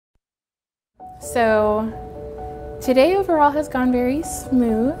So today overall has gone very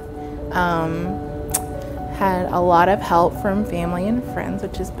smooth. Had a lot of help from family and friends,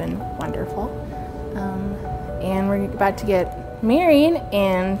 which has been wonderful. And we're about to get married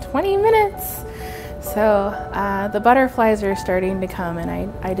in 20 minutes. So the butterflies are starting to come, and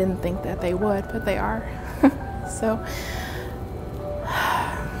I didn't think that they would, but they are. So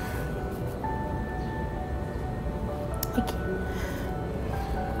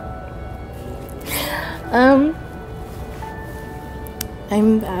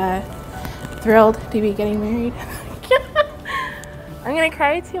I'm thrilled to be getting married. I'm gonna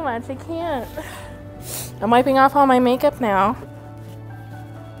cry too much, I can't. I'm wiping off all my makeup now.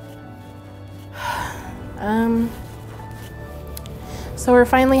 So we're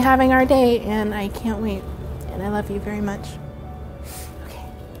finally having our day, and I can't wait. And I love you very much. Okay,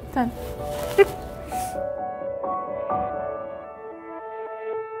 done.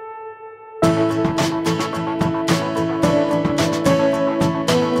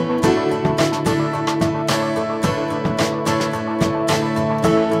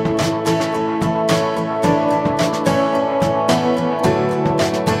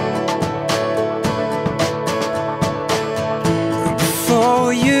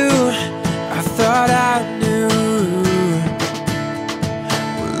 For you, I thought I knew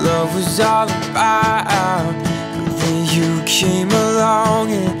what love was all about, but then you came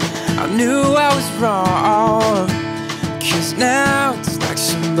along and I knew I was wrong. 'Cause now it's like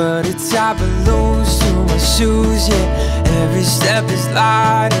somebody tied balloons to my shoes, yeah. Every step is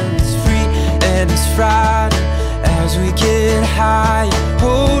lighter, it's free and it's Friday. As we get higher,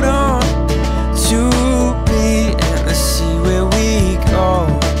 hold on to me and let's see where we go.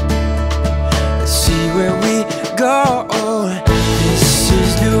 Let's see where we go. This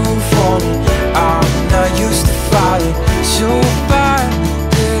is new for me. I'm not used to falling so far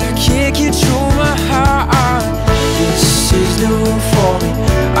that I can't control my heart. This is new for me.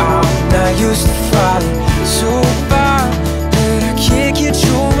 I'm not used to falling so far that I can't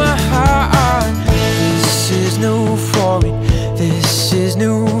control my heart. This is new for me. This is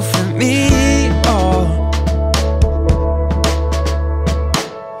new for me. Oh.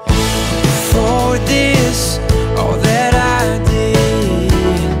 For this, all that I did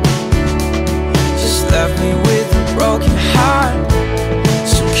just left me with a broken heart.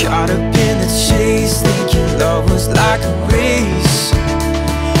 So caught up in the chase, thinking love was like a race.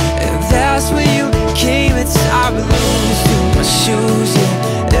 And that's when you came and tied balloons to my shoes,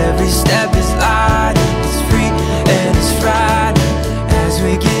 yeah. Every step is light, it's free and it's Friday. As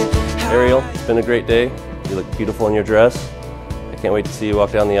we get Arielle, it's been a great day. You look beautiful in your dress. I can't wait to see you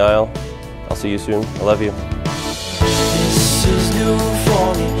walk down the aisle. I'll see you soon. I love you. This is new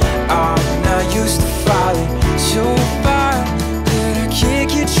for me. I'm not used to falling so far that I can't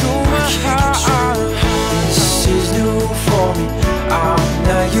control my heart. This is new for me. I'm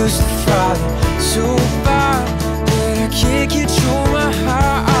not used to falling so far that I can't control my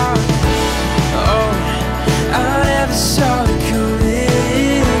heart. Oh, I never saw it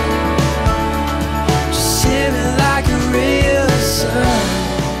coming. Just hit me like a real sun.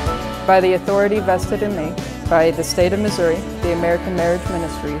 By the authority vested in me by the state of Missouri, the American Marriage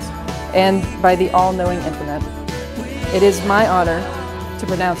Ministries, and by the all-knowing internet, it is my honor to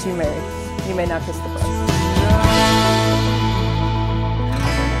pronounce you married. You may now kiss the bride.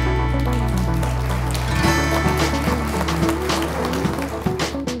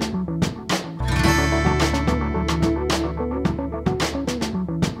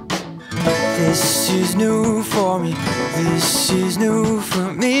 This is new for me. This is new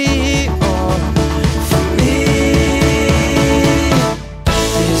for me. Oh.